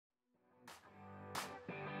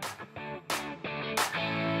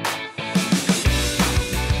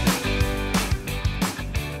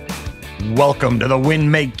Welcome to the Win,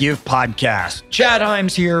 Make, Give podcast. Chad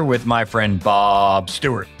Himes here with my friend Bob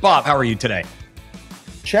Stewart. Bob, how are you today?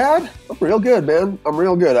 Chad, I'm real good, man. I'm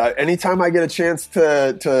real good. Anytime I get a chance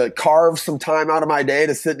to carve some time out of my day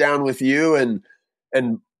to sit down with you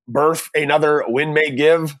and birth another Win, Make,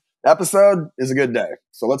 Give episode is a good day.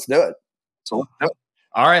 So let's do it. All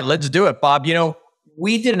right, let's do it, Bob. You know,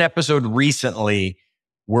 we did an episode recently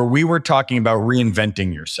where we were talking about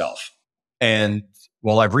reinventing yourself. And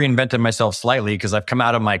well, I've reinvented myself slightly because I've come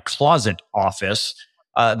out of my closet office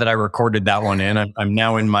that I recorded that one in. I'm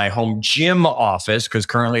now in my home gym office because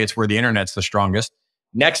currently it's where the internet's the strongest.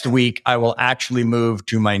 Next week, I will actually move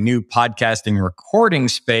to my new podcasting recording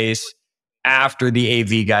space after the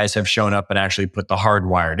AV guys have shown up and actually put the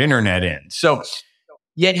hardwired internet in. So,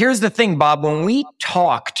 yet here's the thing, Bob, when we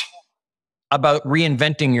talked about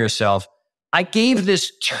reinventing yourself, I gave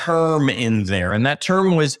this term in there, and that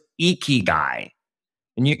term was ikigai.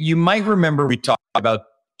 And you might remember we talked about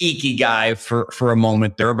ikigai for a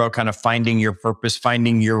moment there, about kind of finding your purpose,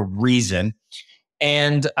 finding your reason.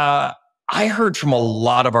 And I heard from a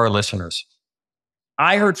lot of our listeners. who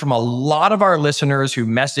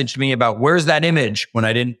messaged me about where's that image when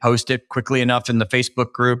I didn't post it quickly enough in the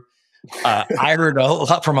Facebook group. I heard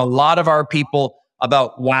from a lot of our people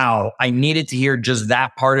about, wow, I needed to hear just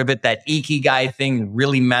that part of it. That ikigai thing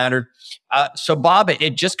really mattered. So Bob,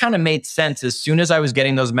 it just kind of made sense as soon as I was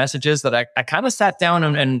getting those messages that I kind of sat down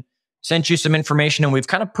and sent you some information, and we've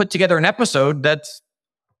kind of put together an episode that's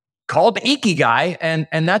called ikigai.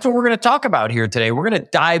 And that's what we're going to talk about here today. We're going to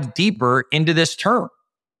dive deeper into this term.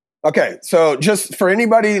 Okay. So just for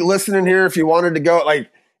anybody listening here, if you wanted to go,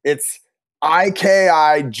 it's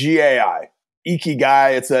ikigai,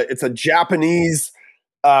 ikigai. It's a Japanese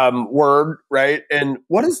word, right? And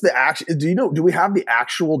what is the actual, do we have the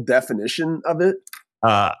actual definition of it?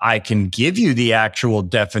 I can give you the actual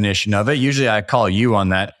definition of it. Usually I call you on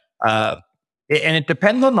that. And it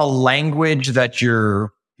depends on the language that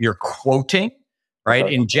you're quoting, right?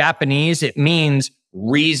 Okay. In Japanese, it means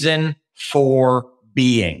reason for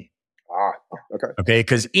being. Okay.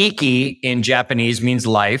 Because iki in Japanese means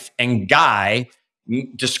life, and gai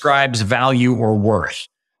describes value or worth.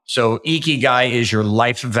 So ikigai is your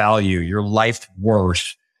life value, your life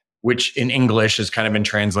worth, which in English has kind of been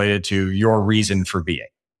translated to your reason for being.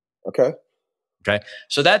 Okay.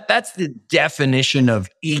 So that's the definition of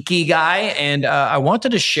ikigai. And I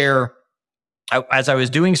wanted to share, as I was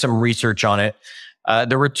doing some research on it,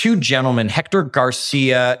 there were two gentlemen, Hector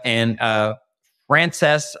Garcia and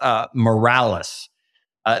Frances Morales.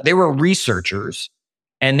 They were researchers,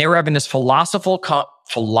 and they were having this philosophical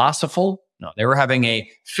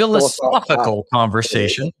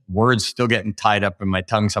conversation. Words still getting tied up in my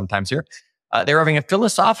tongue sometimes here. They were having a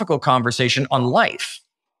philosophical conversation on life.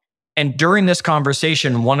 And during this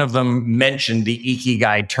conversation, one of them mentioned the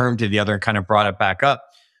ikigai term to the other and kind of brought it back up.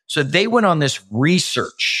 So they went on this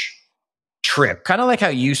research trip, kind of like how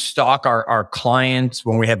you stalk our clients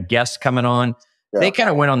when we have guests coming on. Yeah. They kind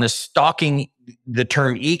of went on this stalking the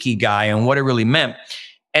term ikigai and what it really meant.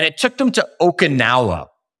 And it took them to Okinawa.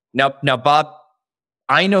 Now, Bob,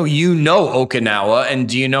 I know you know Okinawa, and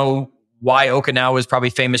do you know why Okinawa is probably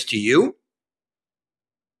famous to you?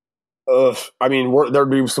 I mean, there'd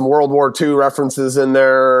be some World War II references in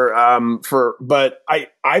there, but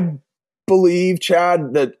I believe,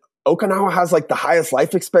 Chad, that Okinawa has like the highest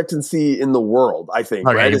life expectancy in the world, I think.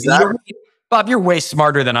 Okay. Right? Bob, you're way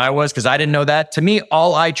smarter than I was because I didn't know that. To me,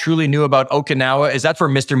 all I truly knew about Okinawa is that's where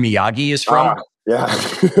Mr. Miyagi is from. Yeah.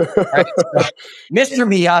 Right? So, Mr.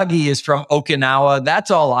 Miyagi is from Okinawa.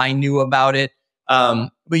 That's all I knew about it. But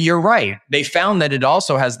you're right. They found that it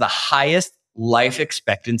also has the highest life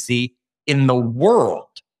expectancy in the world.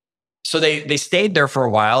 So they stayed there for a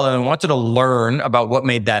while and wanted to learn about what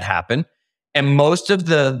made that happen. And most of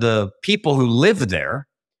the people who lived there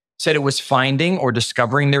said it was finding or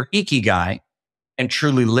discovering their ikigai and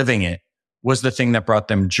truly living it was the thing that brought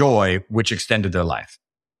them joy, which extended their life.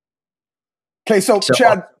 Okay, so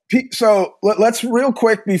Chad, let's real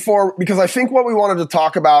quick because I think what we wanted to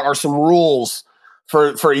talk about are some rules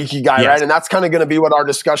for ikigai, yes. Right? And that's kind of going to be what our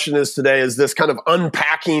discussion is today, is this kind of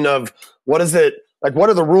unpacking of what is it, like what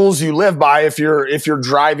are the rules you live by if you're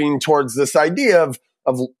driving towards this idea of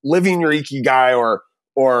living your ikigai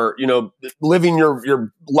or living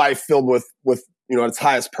your life filled with its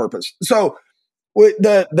highest purpose. So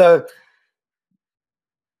the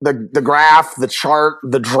graph, the chart,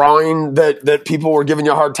 the drawing that people were giving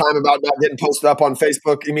you a hard time about not getting posted up on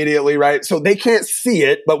Facebook immediately, right? So they can't see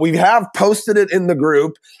it, but we have posted it in the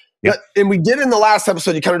group. Yep. And we did in the last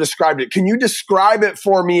episode, you kind of described it. Can you describe it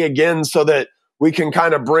for me again so that we can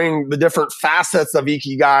kind of bring the different facets of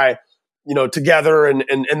ikigai together, and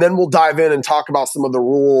then we'll dive in and talk about some of the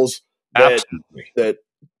rules.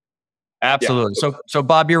 Absolutely. So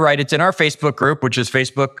Bob, you're right. It's in our Facebook group, which is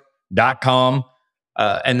facebook.com.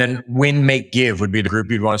 And then Win, Make, Give would be the group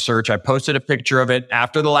you'd want to search. I posted a picture of it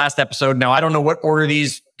after the last episode. Now, I don't know what order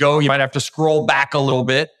these go. You might have to scroll back a little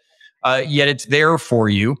bit, yet it's there for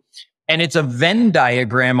you. And it's a Venn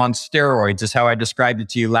diagram on steroids is how I described it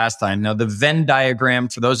to you last time. Now, the Venn diagram,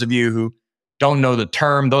 for those of you who don't know the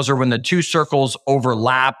term, those are when the two circles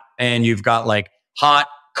overlap and you've got like hot,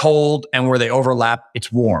 cold, and where they overlap,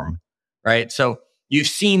 it's warm, right? So you've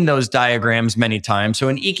seen those diagrams many times. So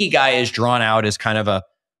an ikigai is drawn out as kind of a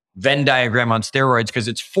Venn diagram on steroids because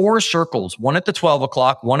it's 4 circles, one at the 12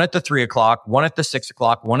 o'clock, one at the 3 o'clock, one at the 6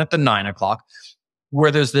 o'clock, one at the 9 o'clock,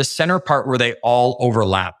 where there's this center part where they all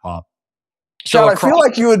overlap, Bob. So I feel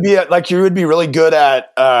like you would be really good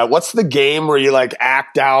at what's the game where you like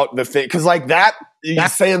act out the thing, because like that you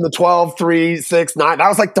saying the 12, 3, 6, 9, that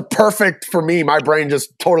was like the perfect for me. My brain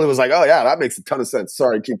just totally was like, oh yeah, that makes a ton of sense.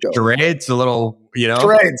 Sorry, keep going. Charades, a little,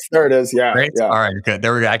 charades. There it is. Yeah, charades? Yeah. All right, good.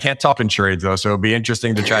 There we go. I can't talk in charades though, so it'll be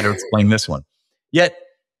interesting to try to explain this one. Yet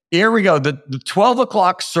here we go. The 12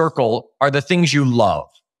 o'clock circle are the things you love.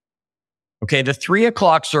 Okay, the 3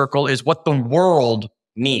 o'clock circle is what the world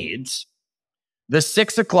needs. The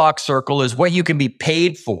 6 o'clock circle is what you can be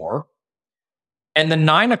paid for. And the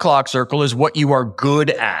 9 o'clock circle is what you are good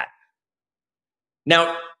at.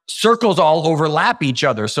 Now, circles all overlap each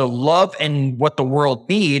other. So love and what the world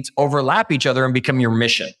needs overlap each other and become your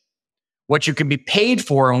mission. What you can be paid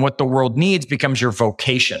for and what the world needs becomes your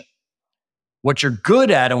vocation. What you're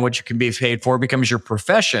good at and what you can be paid for becomes your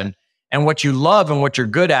profession. And what you love and what you're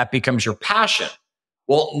good at becomes your passion.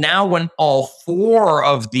 Well, now when all 4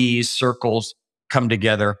 of these circles come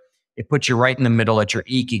together, it puts you right in the middle at your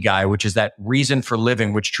ikigai, which is that reason for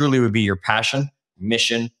living, which truly would be your passion,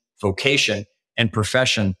 mission, vocation, and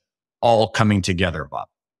profession all coming together, Bob.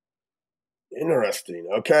 Interesting.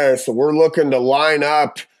 Okay. So we're looking to line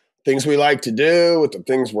up things we like to do with the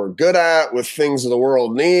things we're good at, with things the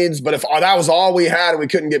world needs. But if that was all we had and we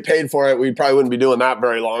couldn't get paid for it, we probably wouldn't be doing that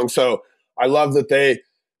very long. So I love that they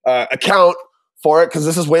account for it, because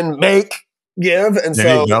this is Win, Make, Give. And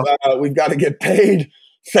so we've got to get paid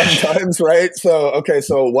sometimes, right? So, okay.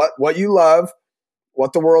 So what you love,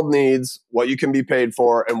 what the world needs, what you can be paid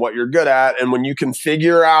for, and what you're good at. And when you can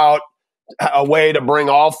figure out a way to bring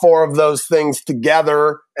all 4 of those things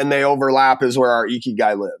together and they overlap is where our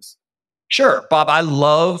ikigai lives. Sure, Bob. I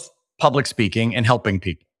love public speaking and helping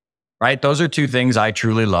people, right? Those are 2 things I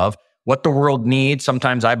truly love. What the world needs,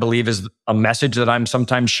 sometimes I believe, is a message that I'm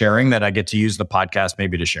sometimes sharing that I get to use the podcast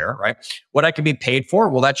maybe to share, right? What I can be paid for,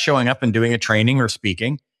 well, that's showing up and doing a training or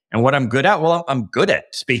speaking. And what I'm good at, well, I'm good at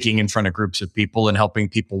speaking in front of groups of people and helping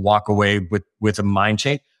people walk away with a mind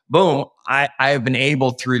change. Boom. I have been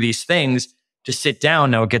able through these things to sit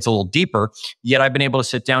down. Now it gets a little deeper, yet I've been able to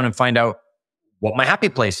sit down and find out what my happy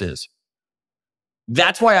place is.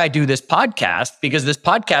 That's why I do this podcast, because this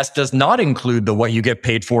podcast does not include the what you get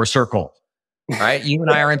paid for circle, right? You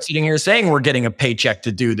and I aren't sitting here saying we're getting a paycheck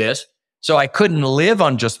to do this. So I couldn't live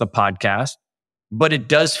on just the podcast, but it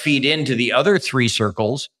does feed into the other 3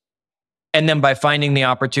 circles. And then by finding the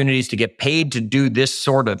opportunities to get paid to do this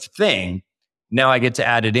sort of thing, now I get to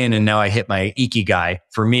add it in, and now I hit my ikigai.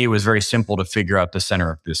 For me, it was very simple to figure out the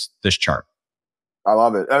center of this chart. I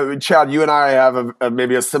love it. Chad, you and I have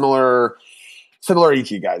maybe a similar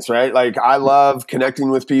ikigais, right? Like I love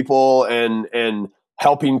connecting with people and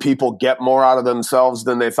helping people get more out of themselves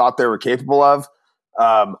than they thought they were capable of.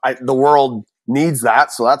 The world needs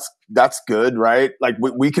that. So that's good, right? Like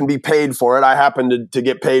we can be paid for it. I happen to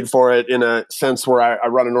get paid for it in a sense where I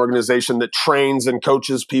run an organization that trains and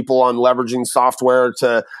coaches people on leveraging software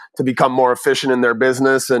to become more efficient in their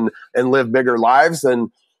business and live bigger lives. And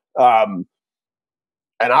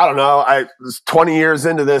I don't know, I was 20 years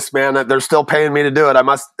into this, man, they're still paying me to do it. I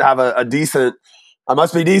must have I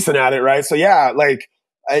must be decent at it. Right. So yeah, like,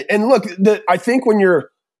 and look, I think when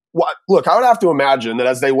look, I would have to imagine that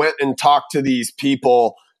as they went and talked to these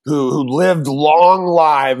people who lived long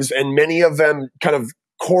lives, and many of them kind of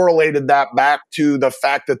correlated that back to the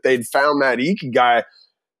fact that they'd found that ikigai.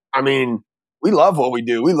 I mean, we love what we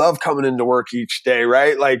do. We love coming into work each day,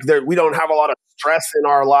 right? Like we don't have a lot of stress in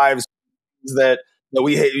our lives that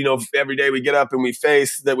we hate, every day we get up and we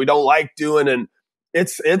face that we don't like doing. And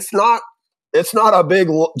it's not a big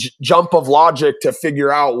jump of logic to figure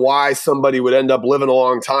out why somebody would end up living a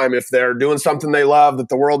long time if they're doing something they love that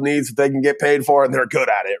the world needs, that they can get paid for, and they're good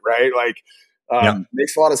at it, right? Like,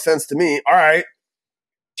 makes a lot of sense to me. All right.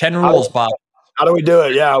 10 rules, Bob. How do we do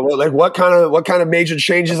it? Yeah. Well, like what kind of major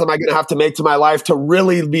changes am I going to have to make to my life to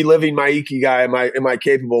really be living my ikigai? Am I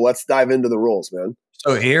capable? Let's dive into the rules, man.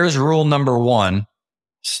 So here's rule number 1.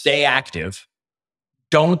 Stay active.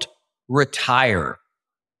 Don't retire.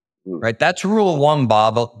 Right? That's rule 1,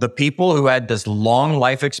 Bob. The people who had this long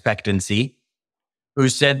life expectancy, who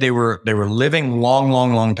said they were living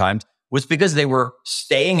long times, was because they were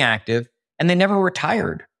staying active and they never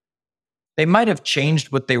retired. They might have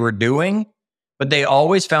changed what they were doing, but they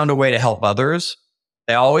always found a way to help others.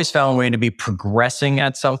 They always found a way to be progressing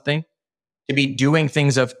at something, to be doing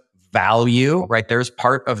things of value, right? There's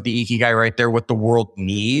part of the ikigai right there, what the world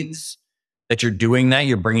needs, that you're doing that,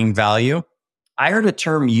 you're bringing value. I heard a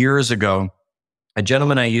term years ago, a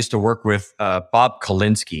gentleman I used to work with, Bob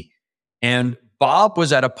Kalinsky, and Bob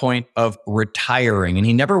was at a point of retiring and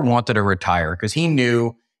he never wanted to retire because he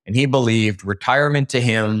knew and he believed retirement to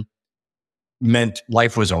him meant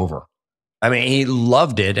life was over. I mean, he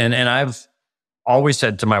loved it. And I've always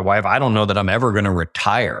said to my wife, I don't know that I'm ever going to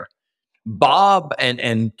retire. Bob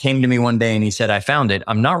and came to me one day and he said, I found it.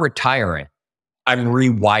 I'm not retiring. I'm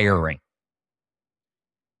rewiring.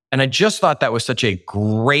 And I just thought that was such a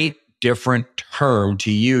great, different term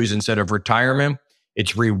to use instead of retirement.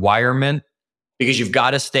 It's rewirement, because you've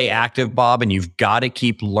got to stay active, Bob, and you've got to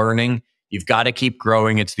keep learning. You've got to keep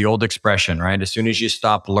growing. It's the old expression, right? As soon as you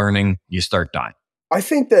stop learning, you start dying. I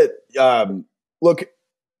think that, look,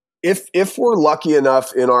 if we're lucky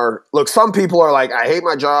enough some people are like, I hate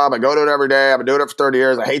my job. I go to it every day. I've been doing it for 30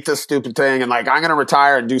 years. I hate this stupid thing. And like, I'm going to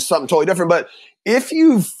retire and do something totally different. But if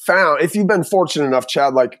you've been fortunate enough,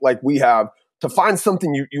 Chad, like we have, to find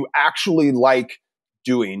something you actually like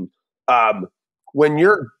doing, when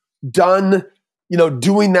you're done,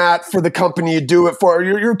 doing that for the company you do it for,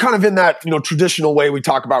 you're kind of in that, traditional way we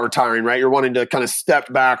talk about retiring, right? You're wanting to kind of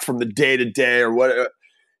step back from the day to day or whatever.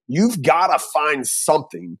 You've got to find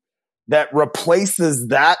something that replaces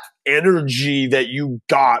that energy that you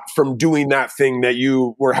got from doing that thing that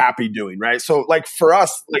you were happy doing, right? So like for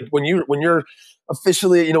us, like when you're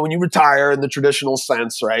officially, when you retire in the traditional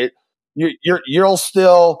sense, right? You'll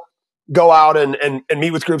still go out and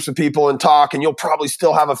meet with groups of people and talk, and you'll probably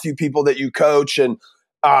still have a few people that you coach, and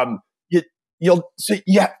and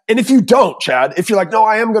if you don't, Chad, if you're like, no,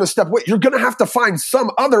 I am going to step away, you're going to have to find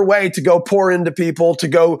some other way to go pour into people, to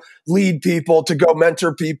go lead people, to go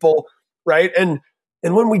mentor people, right? And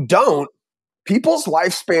when we don't, people's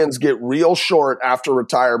lifespans get real short after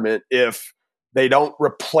retirement if they don't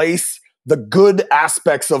replace the good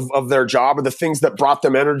aspects of their job or the things that brought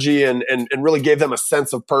them energy and really gave them a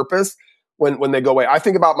sense of purpose when they go away. I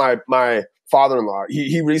think about my father-in-law.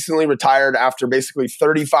 He recently retired after basically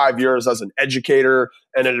 35 years as an educator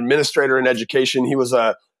and an administrator in education. He was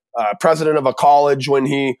a president of a college when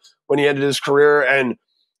he ended his career, and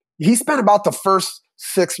he spent about the first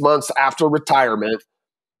 6 months after retirement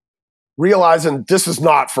realizing this is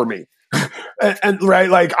not for me. and right,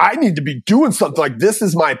 like I need to be doing something. Like this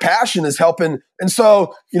is my passion, is helping. And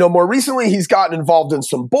so, more recently he's gotten involved in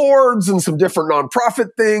some boards and some different nonprofit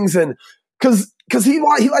things, and because he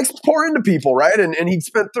likes to pour into people, right? And he'd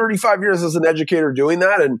spent 35 years as an educator doing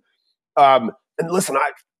that. And listen,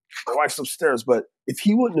 my wife's upstairs, but if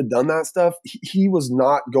he wouldn't have done that stuff, he was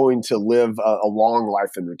not going to live a long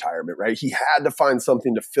life in retirement, right? He had to find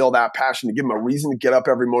something to fill that passion, to give him a reason to get up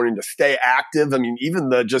every morning, to stay active. I mean, even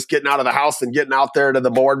the just getting out of the house and getting out there to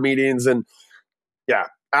the board meetings. And yeah,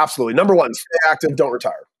 absolutely. Number 1, stay active, don't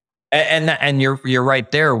retire. And you're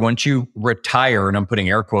right there. Once you retire, and I'm putting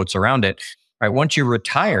air quotes around it, right? Once you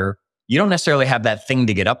retire, you don't necessarily have that thing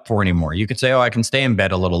to get up for anymore. You could say, oh, I can stay in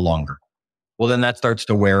bed a little longer. Well, then that starts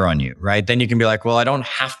to wear on you, right? Then you can be like, well, I don't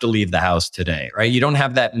have to leave the house today, right? You don't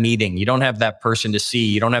have that meeting. You don't have that person to see.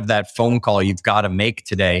 You don't have that phone call you've got to make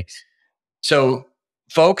today. So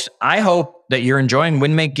folks, I hope that you're enjoying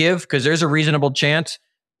Win, Make, Give, because there's a reasonable chance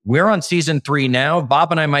we're on season 3 now.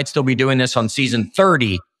 Bob and I might still be doing this on season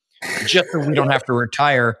 30, just so we don't have to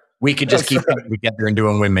retire. We could just keep coming together and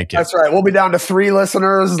doing Win, Make, Give. That's right. We'll be down to 3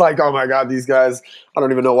 listeners. Like, oh my God, these guys, I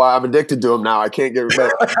don't even know why I'm addicted to them now. I can't get rid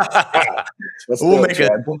of it.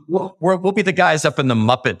 We'll be the guys up in the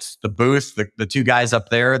Muppets, the booth, the 2 guys up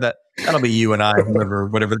there. That'll be you and I,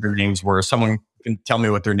 whatever their names were. Someone can tell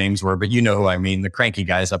me what their names were, but you know who I mean, the cranky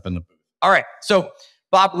guys up in the booth. All right. So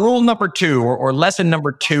Bob, rule number 2 or lesson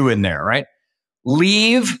number 2 in there, right?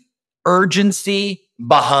 Leave urgency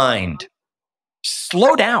behind.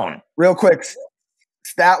 Slow down. Real quick,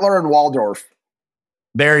 Statler and Waldorf.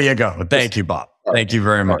 There you go. Thank you, Bob. Thank you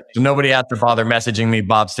very much. So nobody has to bother messaging me.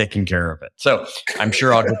 Bob's taking care of it. So I'm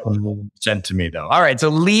sure I'll get them sent to me, though. All right. So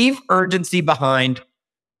leave urgency behind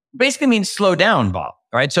basically means slow down, Bob.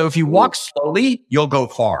 right? So if you walk slowly, you'll go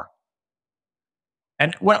far.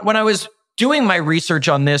 And when I was doing my research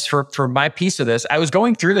on this for my piece of this, I was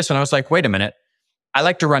going through this and I was like, wait a minute, I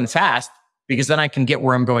like to run fast because then I can get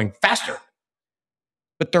where I'm going faster.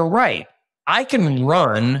 But they're right. I can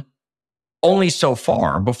run only so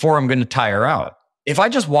far before I'm going to tire out. If I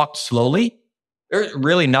just walked slowly, there's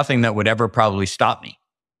really nothing that would ever probably stop me.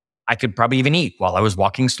 I could probably even eat while I was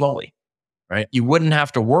walking slowly, right? You wouldn't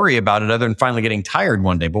have to worry about it other than finally getting tired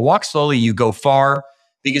one day. But walk slowly, you go far,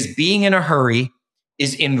 because being in a hurry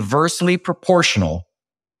is inversely proportional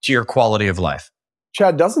to your quality of life.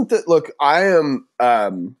 Chad, doesn't it look, I am,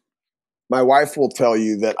 my wife will tell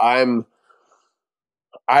you that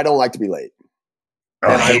I don't like to be late.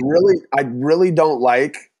 And I really don't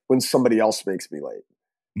like when somebody else makes me late.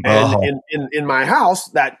 And in my house,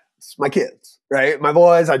 that's my kids, right? My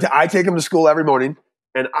boys, I take them to school every morning,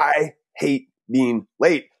 and I hate being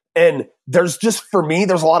late. And there's just, for me,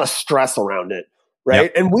 there's a lot of stress around it, right?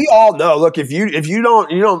 Yep. And we all know, look, if you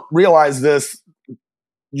don't realize this,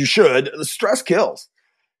 you should. The stress kills.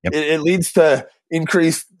 Yep. It leads to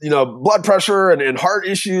increased, blood pressure and heart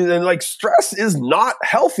issues, and like stress is not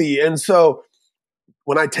healthy. And so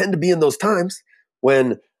when I tend to be in those times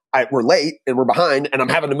when we're late and we're behind and I'm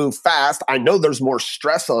having to move fast, I know there's more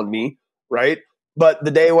stress on me, right? But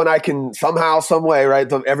the day when I can somehow, some way,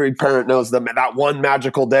 right? Every parent knows that one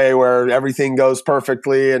magical day where everything goes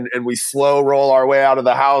perfectly and we slow roll our way out of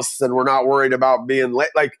the house and we're not worried about being late.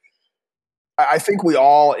 Like, I think we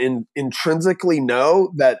all intrinsically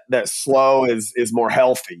know that slow is more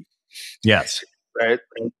healthy. Yes. Right?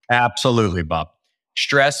 Absolutely, Bob.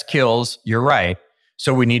 Stress kills. You're right.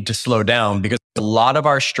 So we need to slow down, because a lot of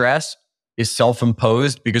our stress is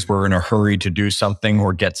self-imposed because we're in a hurry to do something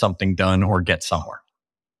or get something done or get somewhere.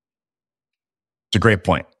 It's a great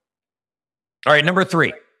point. All right, number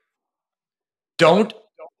 3. Don't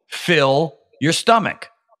fill your stomach.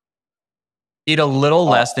 Eat a little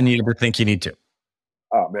less than you ever think you need to.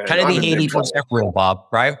 Oh, man. Kind of the 80% rule, Bob,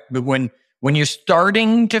 right? But when you're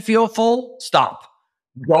starting to feel full, stop.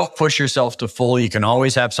 Don't push yourself to full. You can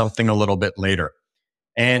always have something a little bit later.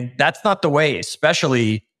 And that's not the way,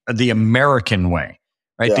 especially the American way,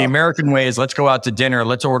 right? Yeah. The American way is, let's go out to dinner,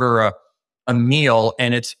 let's order a meal,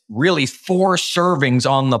 and it's really 4 servings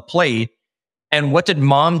on the plate. And what did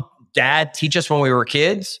mom, dad teach us when we were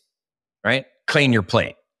kids, right? Clean your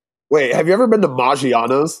plate. Wait, have you ever been to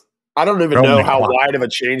Maggiano's? I don't even know how wide of a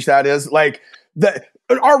change that is. Like,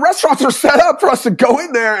 our restaurants are set up for us to go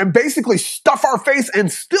in there and basically stuff our face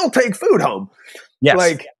and still take food home. Yes.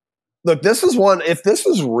 Like, look, this is one, if this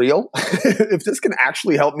is real, if this can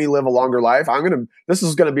actually help me live a longer life, this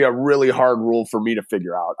is going to be a really hard rule for me to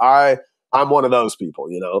figure out. I'm one of those people,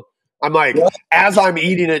 I'm like, as I'm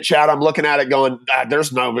eating it, Chad, I'm looking at it going,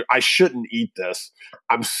 I shouldn't eat this.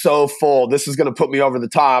 I'm so full. This is going to put me over the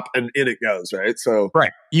top, and in it goes, right? So,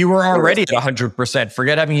 right. You were already at 100%.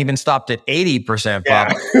 Forget having even stopped at 80%,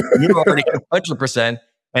 Bob. Yeah. You were already at 100%,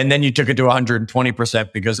 and then you took it to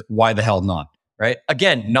 120% because why the hell not? Right?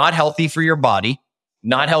 Again, not healthy for your body,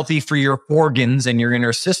 not healthy for your organs and your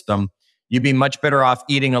inner system. You'd be much better off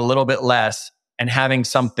eating a little bit less and having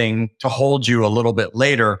something to hold you a little bit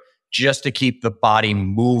later, just to keep the body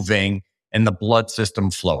moving and the blood system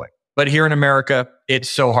flowing. But here in America, it's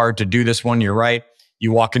so hard to do this one. You're right.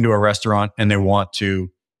 You walk into a restaurant and they want to,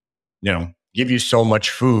 give you so much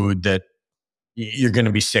food that you're going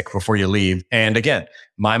to be sick before you leave. And again,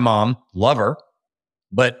 my mom, love her,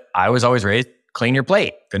 but I was always raised, clean your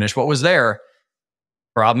plate, finish what was there.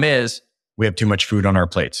 Problem is, we have too much food on our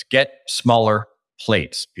plates. Get smaller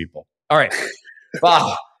plates, people. All right.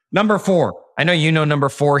 Wow. Number 4. I know you know number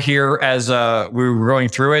 4 here as we were going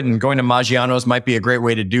through it, and going to Maggiano's might be a great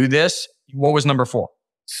way to do this. What was number 4?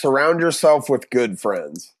 Surround yourself with good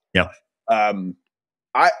friends. Yeah. And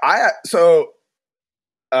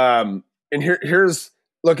here's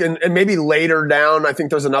look, and maybe later down, I think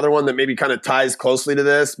there's another one that maybe kind of ties closely to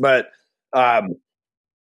this, but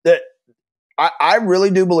that I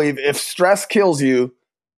really do believe if stress kills you,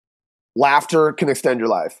 laughter can extend your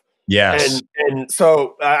life. Yes. And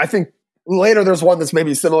so I think later there's one that's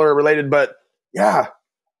maybe similar or related, but yeah,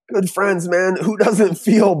 good friends, man. Who doesn't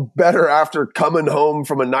feel better after coming home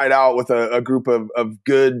from a night out with a group of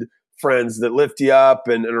good friends that lift you up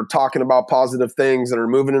and are talking about positive things and are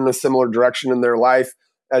moving in a similar direction in their life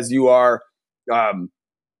as you are? I'm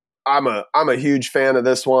a huge fan of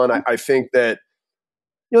this one. I think that,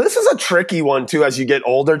 this is a tricky one too as you get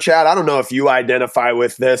older, Chad. I don't know if you identify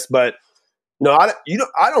with this, but I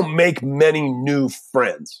don't make many new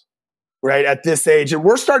friends, right, at this age. And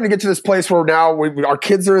we're starting to get to this place where now our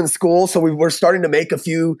kids are in school, so we're starting to make a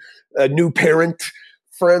few new parent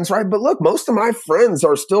friends, right? But look, most of my friends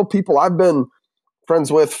are still people I've been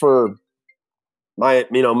friends with for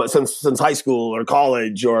since high school or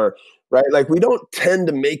college, or right. Like, we don't tend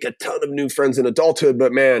to make a ton of new friends in adulthood,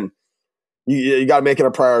 but man, you got to make it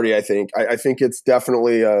a priority. I think it's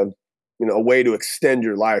definitely a way to extend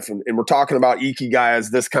your life. And we're talking about ikigai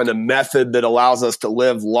as this kind of method that allows us to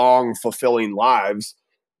live long, fulfilling lives,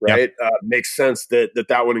 right? Yep. Makes sense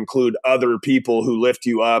that would include other people who lift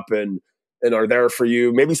you up and are there for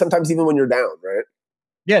you, maybe sometimes even when you're down, right?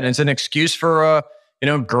 Yeah, and it's an excuse for a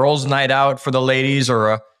girls' night out for the ladies,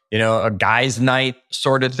 or a guys' night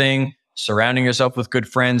sort of thing. Surrounding yourself with good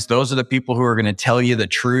friends. Those are the people who are going to tell you the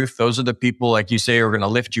truth. Those are the people, like you say, who are going to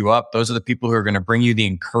lift you up. Those are the people who are going to bring you the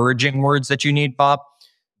encouraging words that you need, Bob.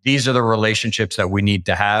 These are the relationships that we need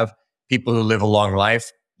to have. People who live a long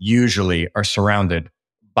life usually are surrounded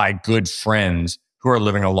by good friends who are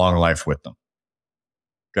living a long life with them.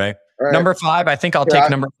 Okay. Right. Number 5, I think I'll take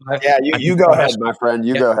number 5. Yeah, you go ahead, my friend.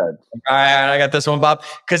 You go ahead. All right, I got this one, Bob,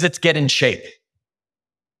 because it's get in shape.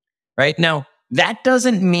 Right now, that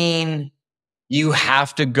doesn't mean you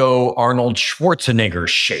have to go Arnold Schwarzenegger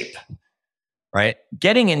shape, right?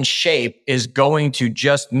 Getting in shape is going to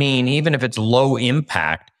just mean, even if it's low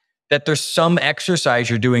impact, that there's some exercise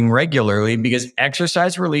you're doing regularly, because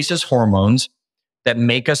exercise releases hormones that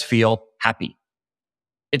make us feel happy.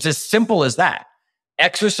 It's as simple as that.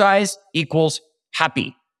 Exercise equals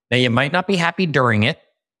happy. Now, you might not be happy during it.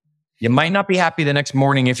 You might not be happy the next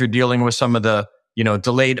morning if you're dealing with some of the,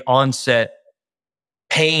 delayed onset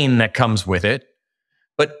pain that comes with it.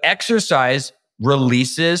 But exercise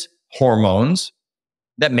releases hormones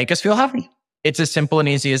that make us feel happy. It's as simple and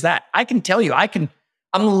easy as that. I can tell you, I'm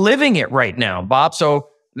living it right now, Bob. So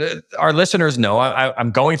our listeners know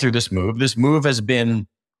I'm going through this move. This move has been,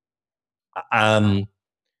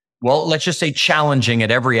 let's just say challenging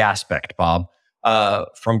at every aspect, Bob.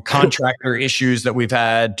 From contractor issues that we've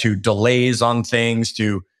had, to delays on things,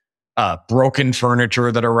 to broken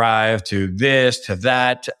furniture that arrived, to this, to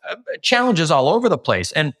that, challenges all over the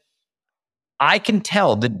place. And I can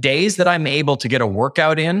tell the days that I'm able to get a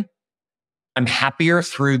workout in, I'm happier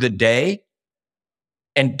through the day.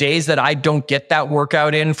 And days that I don't get that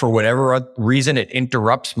workout in for whatever reason, it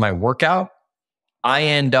interrupts my workout, I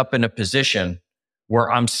end up in a position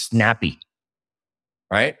where I'm snappy,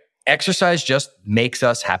 right? Exercise just makes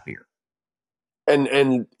us happier.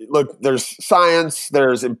 And look, there's science,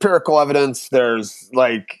 there's empirical evidence, there's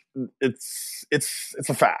it's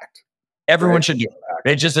a fact. Everyone should do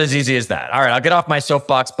it. It's just as easy as that. All right, I'll get off my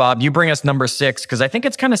soapbox, Bob. You bring us number 6, because I think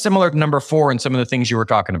it's kind of similar to number 4 in some of the things you were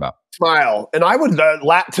talking about. Smile. And I would,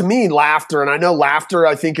 to me, laughter, and I know laughter,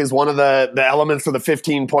 I think, is one of the elements of the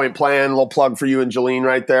 15-point plan. A little plug for you and Jolene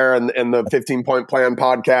right there, and the 15-point plan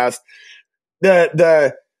podcast.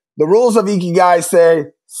 The rules of ikigai say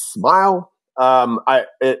smile. I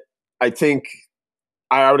think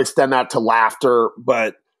I would extend that to laughter,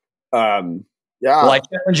 but yeah. Well, I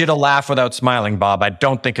challenge you to laugh without smiling, Bob. I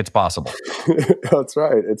don't think it's possible. That's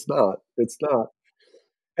right. It's not.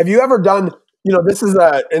 Have you ever done, this is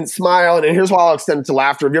and smile, and here's why I'll extend it to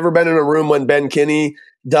laughter. Have you ever been in a room when Ben Kinney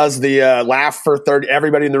does the laugh for 30,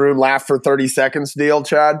 everybody in the room laugh for 30 seconds deal,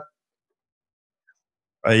 Chad?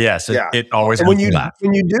 Yes. It always makes me laugh.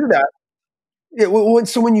 When you do that,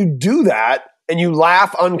 so when you do that and you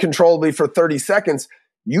laugh uncontrollably for 30 seconds,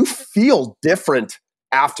 you feel different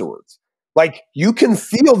afterwards. Like, you can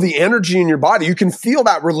feel the energy in your body. You can feel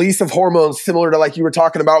that release of hormones similar to, like you were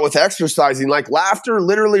talking about with exercising. Like, laughter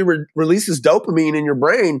literally releases dopamine in your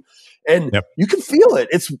brain, and you can feel it.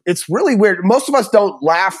 It's really weird. Most of us don't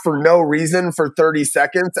laugh for no reason for 30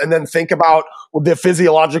 seconds and then think about the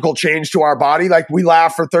physiological change to our body. Like, we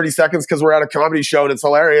laugh for 30 seconds because we're at a comedy show and it's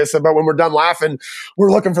hilarious. But when we're done laughing, we're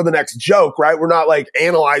looking for the next joke, right? We're not like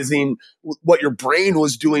analyzing what your brain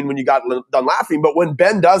was doing when you got done laughing. But when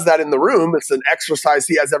Ben does that in the room, it's an exercise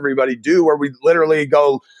he has everybody do, where we literally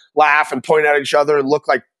go laugh and point at each other and look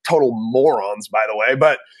like total morons, by the way.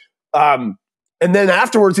 But, and then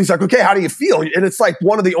afterwards, he's like, okay, how do you feel? And it's like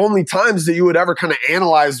one of the only times that you would ever kind of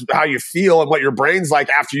analyze how you feel and what your brain's like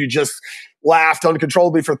after you just laughed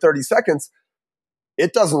uncontrollably for 30 seconds.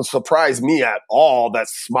 It doesn't surprise me at all that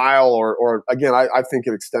smile, or again, I think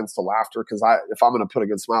it extends to laughter, because if I'm going to put a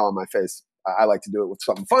good smile on my face, I like to do it with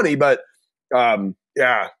something funny. But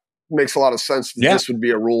it makes a lot of sense that this would be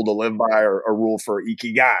a rule to live by, or a rule for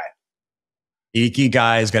ikigai.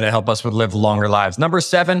 Ikigai is going to help us live longer lives. Number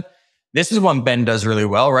 7. This is one Ben does really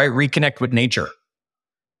well, right? Reconnect with nature.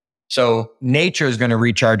 So nature is going to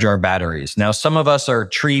recharge our batteries. Now, some of us are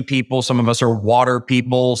tree people. Some of us are water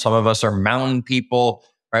people. Some of us are mountain people,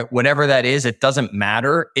 right? Whatever that is, it doesn't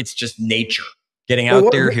matter. It's just nature. getting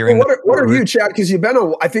out there, hearing. What are you, Chad? Because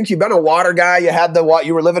I think you've been a water guy. You had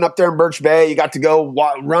you were living up there in Birch Bay. You got to go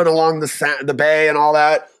run along the bay and all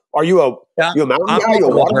that. Are you a mountain guy? You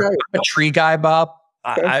a water guy? I'm a tree guy, Bob.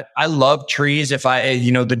 Okay. I love trees. If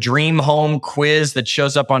the dream home quiz that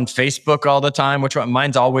shows up on Facebook all the time,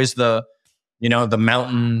 mine's always the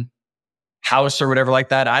mountain house or whatever like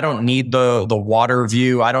that. I don't need the water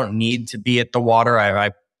view. I don't need to be at the water.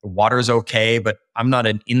 The water's okay, but I'm not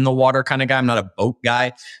an in the water kind of guy. I'm not a boat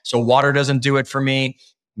guy. So water doesn't do it for me.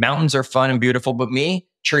 Mountains are fun and beautiful, but me,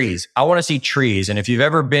 trees. I want to see trees. And if you've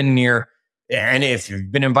ever been near, and if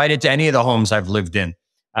you've been invited to any of the homes I've lived in,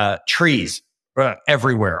 trees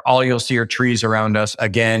everywhere. All you'll see are trees around us.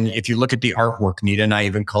 Again, if you look at the artwork, Nita and I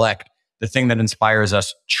even collect the thing that inspires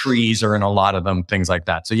us. Trees are in a lot of them, things like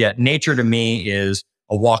that. So yeah, nature to me is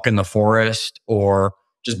a walk in the forest or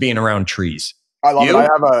just being around trees. I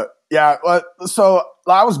love it. So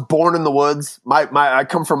I was born in the woods. I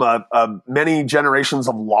come from many generations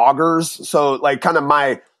of loggers. So like kind of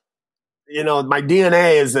my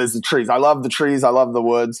DNA is the trees. I love the trees. I love the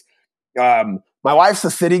woods. My wife's a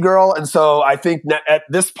city girl. And so I think at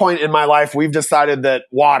this point in my life, we've decided that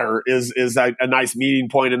water is a nice meeting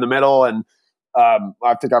point in the middle. And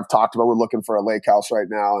I think I've talked about, we're looking for a lake house right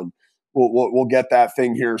now, and we'll get that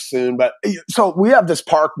thing here soon. But so we have this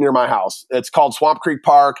park near my house. It's called Swamp Creek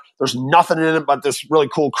Park. There's nothing in it but this really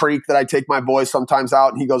cool creek that I take my boys sometimes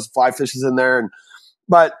out, and he goes fly fishes in there.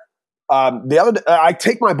 But the other day, I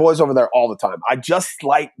take my boys over there all the time. I just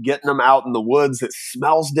like getting them out in the woods. It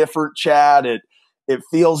smells different, Chad. It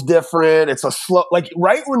feels different. It's a slow, like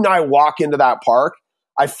right when I walk into that park,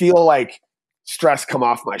 I feel like stress come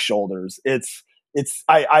off my shoulders.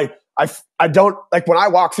 I don't like when I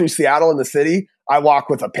walk through Seattle in the city, I walk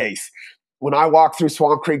with a pace. When I walk through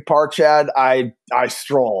Swamp Creek Park, Chad, I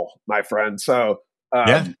stroll, my friend. So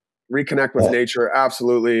reconnect with nature.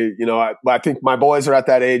 Absolutely. I think my boys are at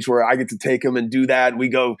that age where I get to take them and do that. We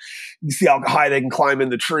go, you see how high they can climb in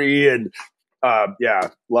the tree, and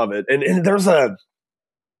love it. And there's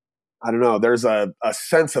there's a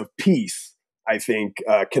sense of peace, I think,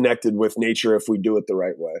 connected with nature if we do it the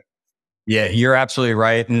right way. Yeah, you're absolutely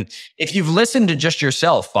right. And if you've listened to just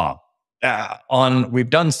yourself, Bob, we've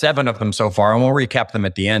done 7 of them so far, and we'll recap them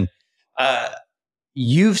at the end.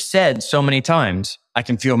 You've said so many times, I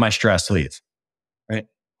can feel my stress leave, right?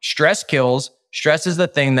 Stress kills. Stress is the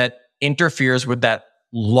thing that interferes with that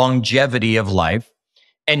longevity of life.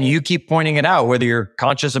 And you keep pointing it out, whether you're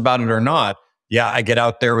conscious about it or not. Yeah, I get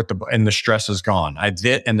out there and the stress is gone. I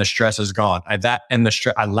did, and the stress is gone. I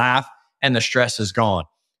laugh, and the stress is gone,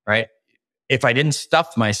 right? If I didn't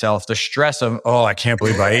stuff myself, the stress of, I can't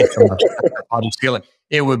believe I ate so much, my body's feeling,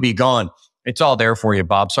 it would be gone. It's all there for you,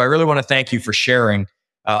 Bob. So I really want to thank you for sharing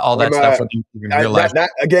all that stuff with you in real life.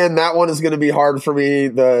 That one is going to be hard for me,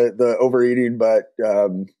 the overeating, but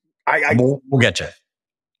we'll get you.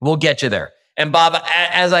 We'll get you there. And Bob,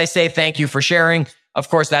 as I say, thank you for sharing. Of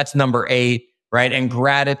course, that's number 8, right? And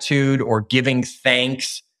gratitude or giving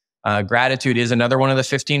thanks. Gratitude is another one of the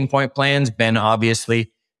 15-point plans. Ben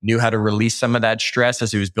obviously knew how to release some of that stress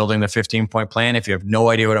as he was building the 15-point plan. If you have no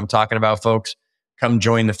idea what I'm talking about, folks, come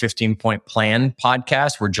join the 15-point plan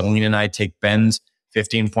podcast, where Jolene and I take Ben's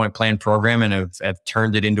 15-point plan program and have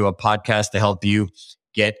turned it into a podcast to help you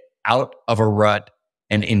get out of a rut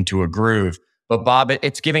and into a groove. But Bob,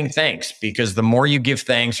 it's giving thanks, because the more you give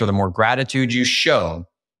thanks or the more gratitude you show,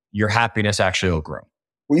 your happiness actually will grow.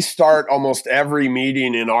 We start almost every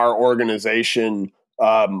meeting in our organization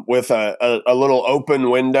with a little open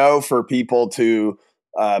window for people to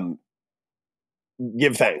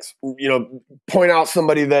give thanks. Point out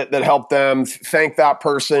somebody that helped them, thank that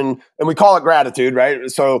person, and we call it gratitude, right?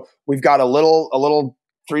 So we've got a little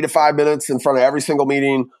 3 to 5 minutes in front of every single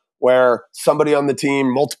meeting where somebody on the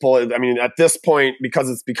team, at this point, because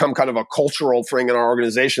it's become kind of a cultural thing in our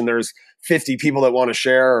organization, there's 50 people that want to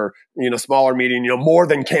share, or smaller meeting, more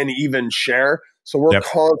than can even share. So we're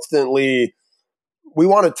constantly, we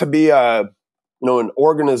want it to be an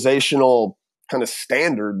organizational kind of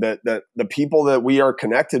standard that the people that we are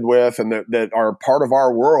connected with and that are part of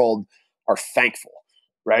our world are thankful,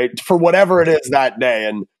 right? For whatever it is that day.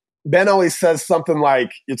 And Ben always says something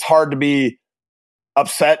like, it's hard to be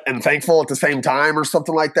upset and thankful at the same time, or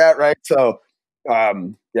something like that, right? So I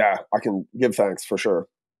can give thanks for sure.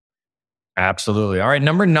 Absolutely. All right,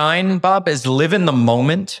 number 9, Bob, is live in the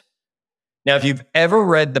moment. Now, if you've ever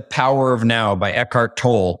read The Power of Now by Eckhart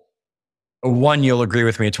Tolle, one, you'll agree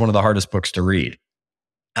with me, it's one of the hardest books to read.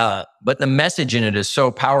 But the message in it is so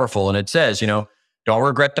powerful. And it says, don't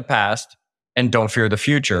regret the past and don't fear the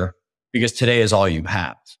future, because today is all you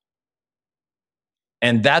have.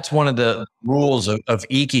 And that's one of the rules of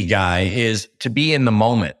ikigai, is to be in the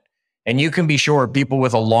moment. And you can be sure people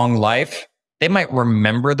with a long life, they might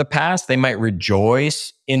remember the past. They might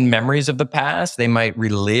rejoice in memories of the past. They might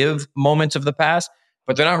relive moments of the past,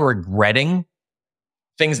 but they're not regretting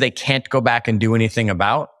things they can't go back and do anything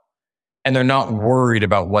about. And they're not worried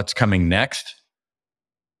about what's coming next.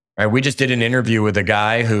 Right? We just did an interview with a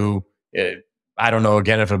guy who, I don't know,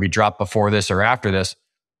 again, if it'll be dropped before this or after this,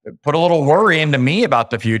 put a little worry into me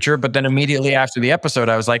about the future. But then immediately after the episode,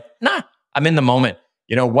 I was like, nah, I'm in the moment.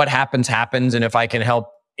 You know, what happens, happens. And if I can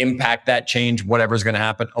help impact that change, whatever's going to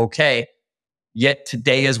happen, okay. Yet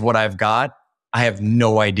today is what I've got. I have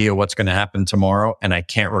no idea what's going to happen tomorrow. And I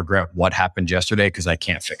can't regret what happened yesterday because I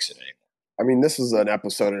can't fix it anymore. I mean, this is an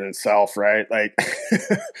episode in itself, right? Like,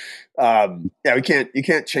 yeah, you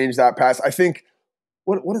can't change that past. I think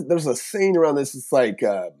there's a saying around this. It's like,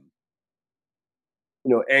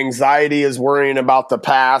 anxiety is worrying about the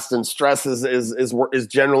past, and stress is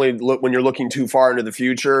generally when you're looking too far into the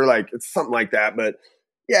future. Like, it's something like that. But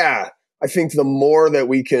yeah, I think the more that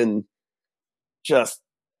we can just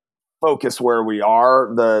focus where we are,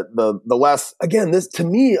 the less, again,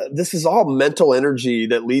 this is all mental energy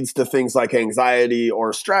that leads to things like anxiety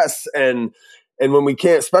or stress. And when we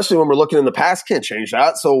can't, especially when we're looking in the past, can't change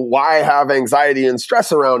that. So why have anxiety and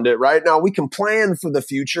stress around it? Right now, we can plan for the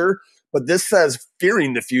future, but this says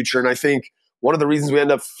fearing the future. And I think one of the reasons we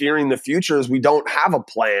end up fearing the future is we don't have a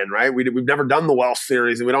plan, right? We've never done the Wealth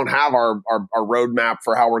series, and we don't have our roadmap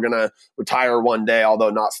for how we're going to retire one day,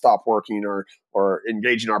 although not stop working or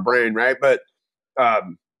engaging our brain, right? But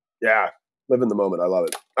yeah, live in the moment. I love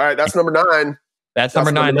it. All right, that's number 9. That's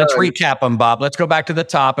number 9. Let's recap them, Bob. Let's go back to the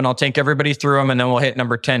top, and I'll take everybody through them, and then we'll hit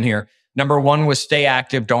number 10 here. Number 1 was stay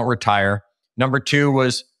active, don't retire. Number 2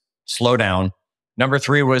 was slow down. Number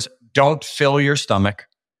 3 was don't fill your stomach.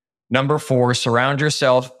 Number 4, surround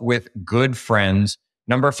yourself with good friends.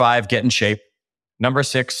 Number 5, get in shape. Number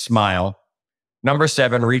 6, smile. Number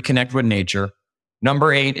 7, reconnect with nature.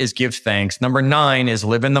 Number 8 is give thanks. Number 9 is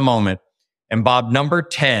live in the moment. And Bob, number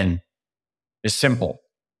 10 is simple.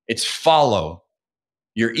 It's follow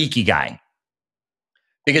your ikigai.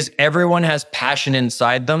 Because everyone has passion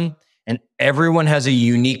inside them, and everyone has a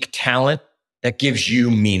unique talent that gives you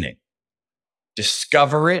meaning.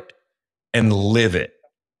 Discover it and live it.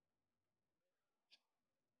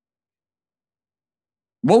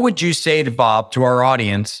 What would you say to Bob, to our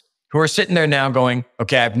audience who are sitting there now going,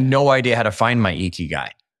 okay, I have no idea how to find my ikigai?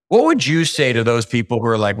 What would you say to those people who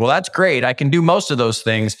are like, well, that's great. I can do most of those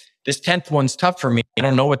things. This 10th one's tough for me. I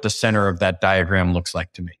don't know what the center of that diagram looks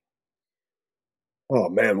like to me. Oh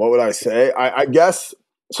man, what would I say? I guess,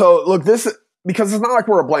 so look, because it's not like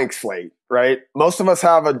we're a blank slate, right? Most of us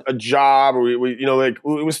have a job. It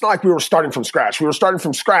was not like we were starting from scratch. We were starting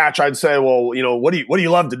from scratch. I'd say, well, what do you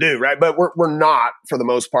love to do, right? But we're not, for the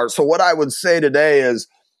most part. So what I would say today is,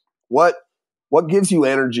 what gives you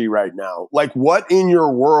energy right now? Like, what in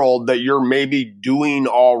your world that you're maybe doing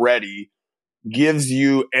already gives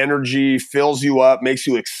you energy, fills you up, makes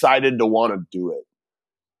you excited to want to do it?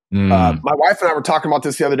 My wife and I were talking about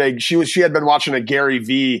this the other day. She had been watching a Gary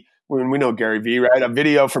Vee. We know Gary Vee, right? A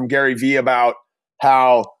video from Gary Vee about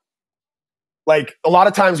how, like, a lot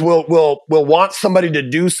of times we'll want somebody to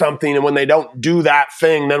do something, and when they don't do that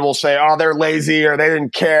thing, then we'll say, oh, they're lazy, or they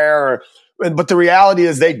didn't care. But the reality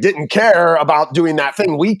is they didn't care about doing that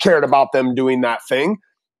thing. We cared about them doing that thing.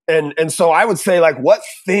 And so I would say, like, what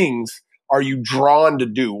things are you drawn to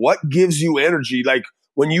do? What gives you energy? Like,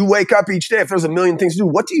 when you wake up each day, if there's a million things to do,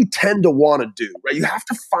 what do you tend to want to do, right? You have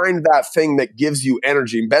to find that thing that gives you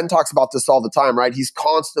energy. And Ben talks about this all the time, right? He's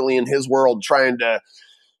constantly in his world trying to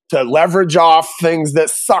leverage off things that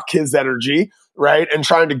suck his energy, right? And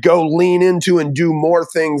trying to go lean into and do more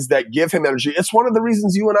things that give him energy. It's one of the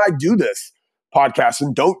reasons you and I do this podcast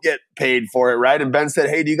and don't get paid for it, right? And Ben said,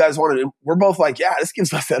 hey, do you guys want to? We're both like, yeah, this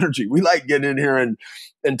gives us energy. We like getting in here and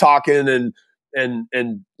talking and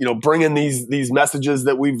bringing these messages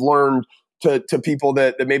that we've learned to people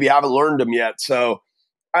that maybe haven't learned them yet. So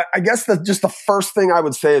I guess that just the first thing I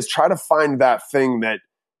would say is try to find that thing that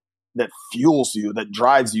fuels you, that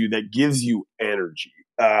drives you, that gives you energy.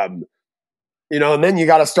 And then you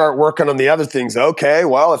got to start working on the other things. Okay,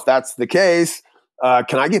 well, if that's the case,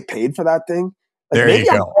 can I get paid for that thing? Like, maybe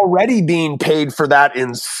I'm already being paid for that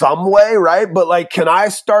in some way, right? But like, can I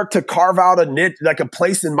start to carve out a niche, like a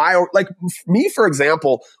place in my, like me, for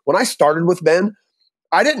example, when I started with Ben,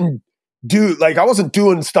 I wasn't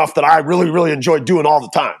doing stuff that I really, really enjoyed doing all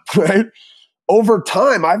the time, right? Over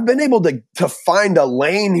time, I've been able to find a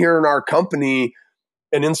lane here in our company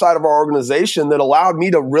and inside of our organization that allowed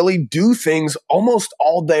me to really do things almost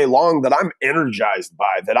all day long that I'm energized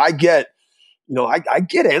by, that I get, I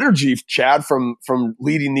get energy, Chad, from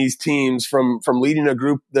leading these teams, from leading a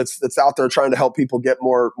group that's out there trying to help people get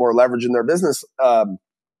more leverage in their business.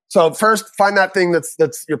 So first, find that thing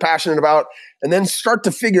that's you're passionate about, and then start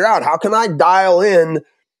to figure out, how can I dial in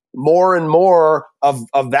more and more of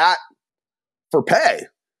that for pay,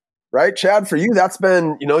 right? Chad, for you, that's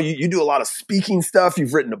been, you do a lot of speaking stuff.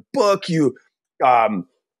 You've written a book.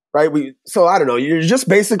 Right? So I don't know. You're just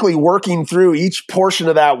basically working through each portion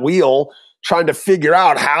of that wheel, trying to figure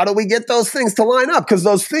out, how do we get those things to line up? Because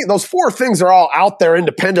those 4 things are all out there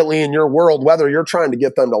independently in your world, whether you're trying to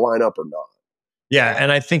get them to line up or not. Yeah.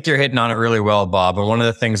 And I think you're hitting on it really well, Bob. And one of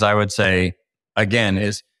the things I would say, again,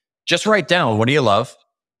 is just write down, what do you love?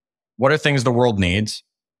 What are things the world needs?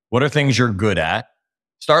 What are things you're good at?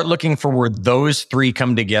 Start looking for where those 3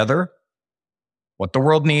 come together. What the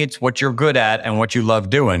world needs, what you're good at, and what you love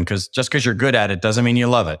doing. Because just because you're good at it doesn't mean you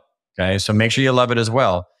love it. Okay. So make sure you love it as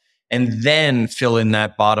well. And then fill in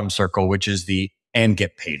that bottom circle, which is and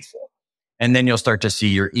get paid for. And then you'll start to see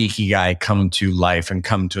your ikigai come to life and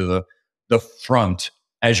come to the front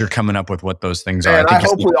as you're coming up with what those things are. And I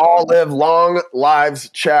hope we all live long lives,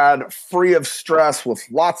 Chad, free of stress, with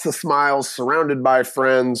lots of smiles, surrounded by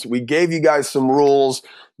friends. We gave you guys some rules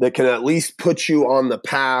that can at least put you on the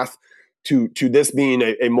path to this being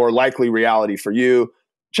a more likely reality for you.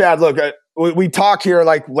 Chad, look, we talk here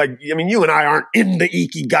like, you and I aren't in the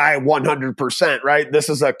ikigai 100%, right? This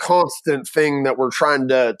is a constant thing that we're trying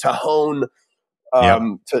to hone,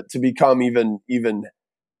 to become even,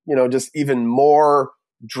 just even more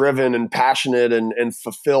driven and passionate and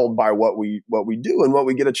fulfilled by what we do and what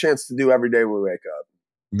we get a chance to do every day when we wake up.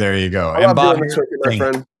 There you go. And Bob, my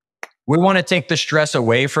friend, we want to take the stress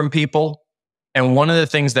away from people. And one of the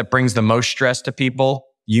things that brings the most stress to people,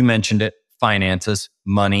 you mentioned it, finances,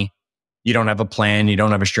 money. You don't have a plan. You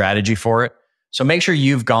don't have a strategy for it. So make sure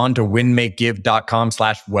you've gone to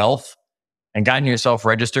winmakegive.com/wealth and gotten yourself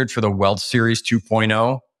registered for the Wealth Series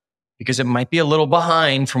 2.0, because it might be a little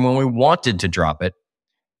behind from when we wanted to drop it.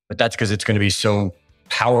 But that's because it's going to be so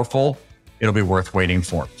powerful, it'll be worth waiting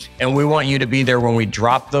for. And we want you to be there when we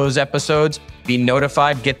drop those episodes. Be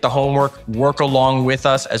notified, get the homework, work along with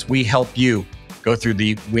us as we help you go through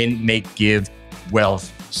the Win, Make, Give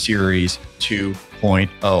Wealth Series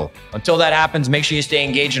 2.0. Until that happens, make sure you stay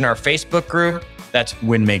engaged in our Facebook group. That's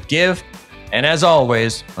Win, Make, Give. And as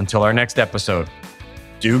always, until our next episode,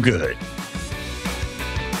 do good.